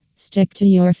Stick to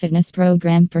your fitness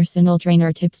program. Personal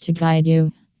trainer tips to guide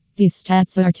you. These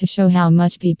stats are to show how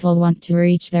much people want to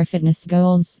reach their fitness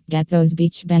goals, get those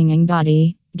beach banging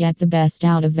body, get the best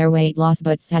out of their weight loss,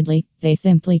 but sadly, they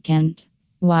simply can't.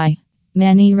 Why?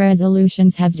 Many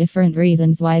resolutions have different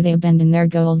reasons why they abandon their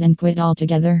goals and quit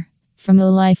altogether. From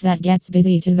a life that gets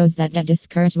busy to those that get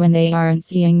discouraged when they aren't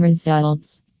seeing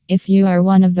results. If you are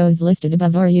one of those listed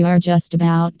above, or you are just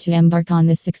about to embark on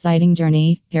this exciting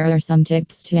journey, here are some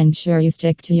tips to ensure you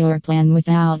stick to your plan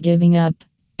without giving up.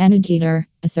 Deeter,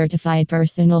 a certified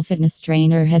personal fitness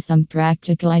trainer, has some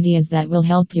practical ideas that will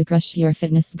help you crush your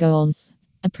fitness goals.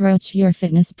 Approach your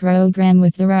fitness program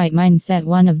with the right mindset.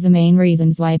 One of the main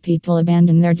reasons why people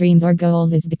abandon their dreams or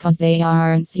goals is because they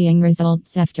aren't seeing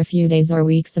results after a few days or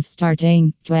weeks of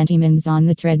starting. 20 minutes on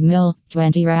the treadmill,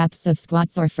 20 reps of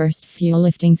squats, or first few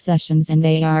lifting sessions, and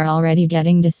they are already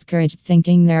getting discouraged,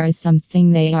 thinking there is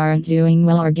something they aren't doing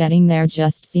well, or getting there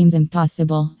just seems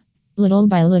impossible. Little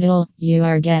by little, you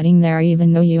are getting there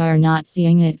even though you are not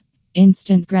seeing it.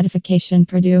 Instant gratification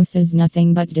produces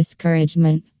nothing but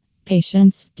discouragement.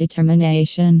 Patience,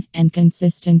 determination, and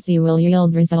consistency will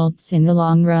yield results in the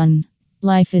long run.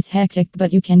 Life is hectic,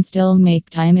 but you can still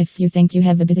make time. If you think you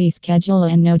have a busy schedule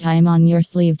and no time on your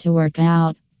sleeve to work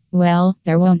out, well,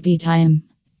 there won't be time.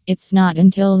 It's not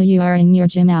until you are in your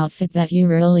gym outfit that you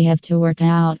really have to work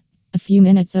out. A few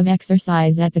minutes of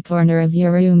exercise at the corner of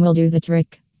your room will do the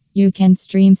trick. You can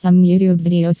stream some YouTube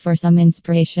videos for some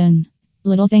inspiration.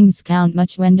 Little things count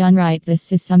much when done right.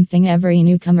 This is something every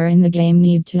newcomer in the game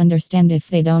need to understand if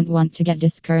they don't want to get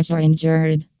discouraged or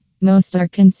injured. Most are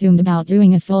consumed about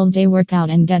doing a full day workout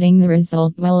and getting the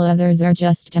result, while others are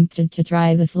just tempted to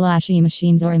try the flashy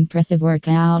machines or impressive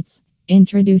workouts.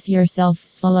 Introduce yourself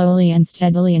slowly and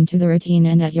steadily into the routine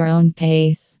and at your own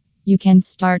pace. You can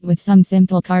start with some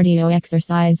simple cardio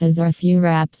exercises or a few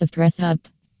reps of press up.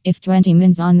 If 20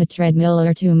 minutes on the treadmill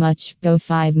are too much, go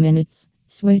 5 minutes.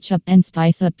 Switch up and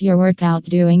spice up your workout.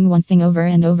 Doing one thing over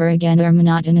and over again are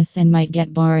monotonous and might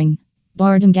get boring.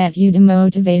 Boredom get you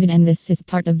demotivated, and this is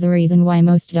part of the reason why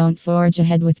most don't forge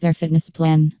ahead with their fitness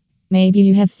plan. Maybe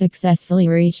you have successfully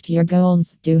reached your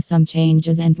goals. Do some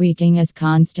changes and tweaking, as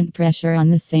constant pressure on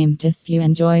the same tissue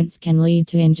and joints can lead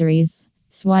to injuries.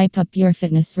 Swipe up your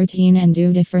fitness routine and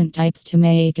do different types to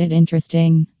make it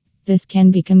interesting. This can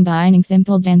be combining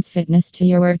simple dance fitness to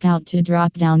your workout to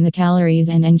drop down the calories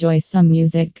and enjoy some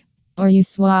music. Or you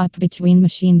swap between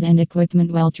machines and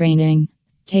equipment while training.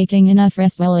 Taking enough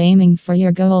rest while aiming for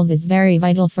your goals is very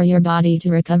vital for your body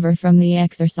to recover from the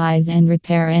exercise and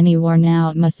repair any worn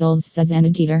out muscles, says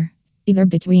Deeter. Either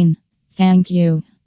between. Thank you.